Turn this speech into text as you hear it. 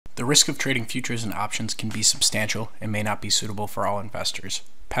The risk of trading futures and options can be substantial and may not be suitable for all investors.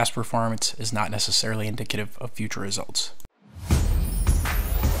 Past performance is not necessarily indicative of future results.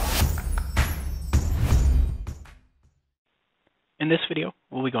 In this video,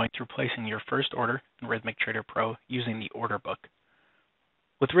 we'll be going through placing your first order in Rithmic Trader Pro using the order book.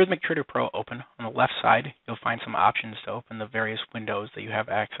 With Rithmic Trader Pro open, on the left side, you'll find some options to open the various windows that you have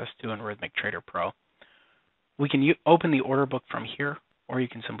access to in Rithmic Trader Pro. We can open the order book from here, or you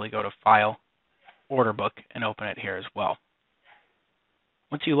can simply go to File, Order Book, and open it here as well.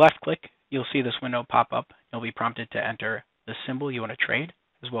 Once you left-click, you'll see this window pop up. You'll be prompted to enter the symbol you want to trade,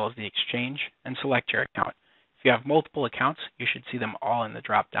 as well as the exchange, and select your account. If you have multiple accounts, you should see them all in the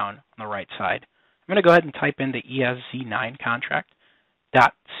drop-down on the right side. I'm going to go ahead and type in the ESZ9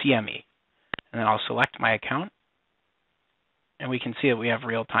 contract.cme, and then I'll select my account, and we can see that we have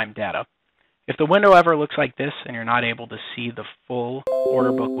real-time data. If the window ever looks like this and you're not able to see the full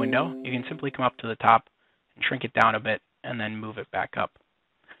order book window, you can simply come up to the top and shrink it down a bit and then move it back up.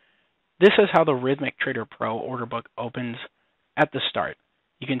 This is how the Rithmic Trader Pro order book opens at the start.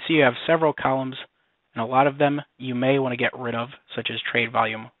 You can see you have several columns, and a lot of them you may want to get rid of, such as trade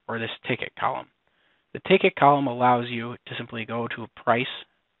volume or this ticket column. The ticket column allows you to simply go to a price,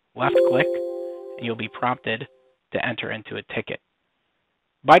 left click, and you'll be prompted to enter into a ticket.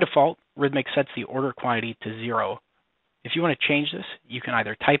 By default, Rithmic sets the order quantity to 0. If you want to change this, you can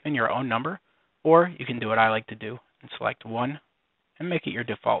either type in your own number, or you can do what I like to do and select 1 and make it your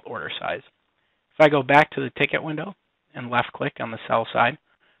default order size. If I go back to the ticket window and left click on the sell side,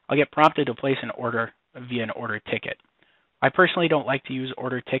 I'll get prompted to place an order via an order ticket. I personally don't like to use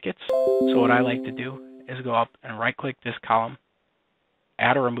order tickets, so what I like to do is go up and right click this column,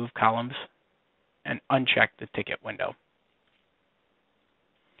 add or remove columns, and uncheck the ticket window.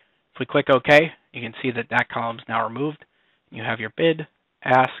 If we click OK, you can see that that column is now removed. You have your bid,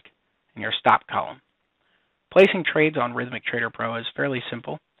 ask, and your stop column. Placing trades on Rithmic Trader Pro is fairly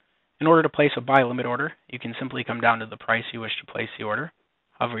simple. In order to place a buy limit order, you can simply come down to the price you wish to place the order,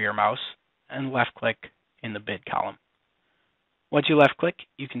 hover your mouse, and left click in the bid column. Once you left click,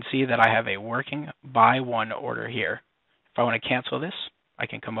 you can see that I have a working buy one order here. If I want to cancel this, I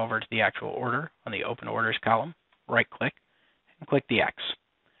can come over to the actual order on the open orders column, right click, and click the X.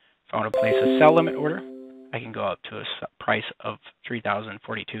 If I want to place a sell limit order, I can go up to a price of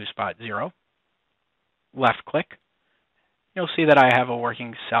 3,042.0. Left click. You'll see that I have a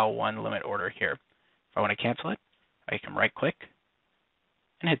working sell one limit order here. If I want to cancel it, I can right click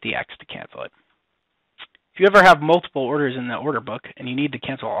and hit the X to cancel it. If you ever have multiple orders in the order book and you need to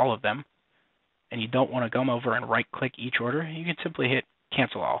cancel all of them, and you don't want to come over and right click each order, you can simply hit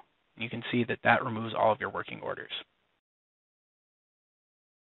cancel all. And you can see that that removes all of your working orders.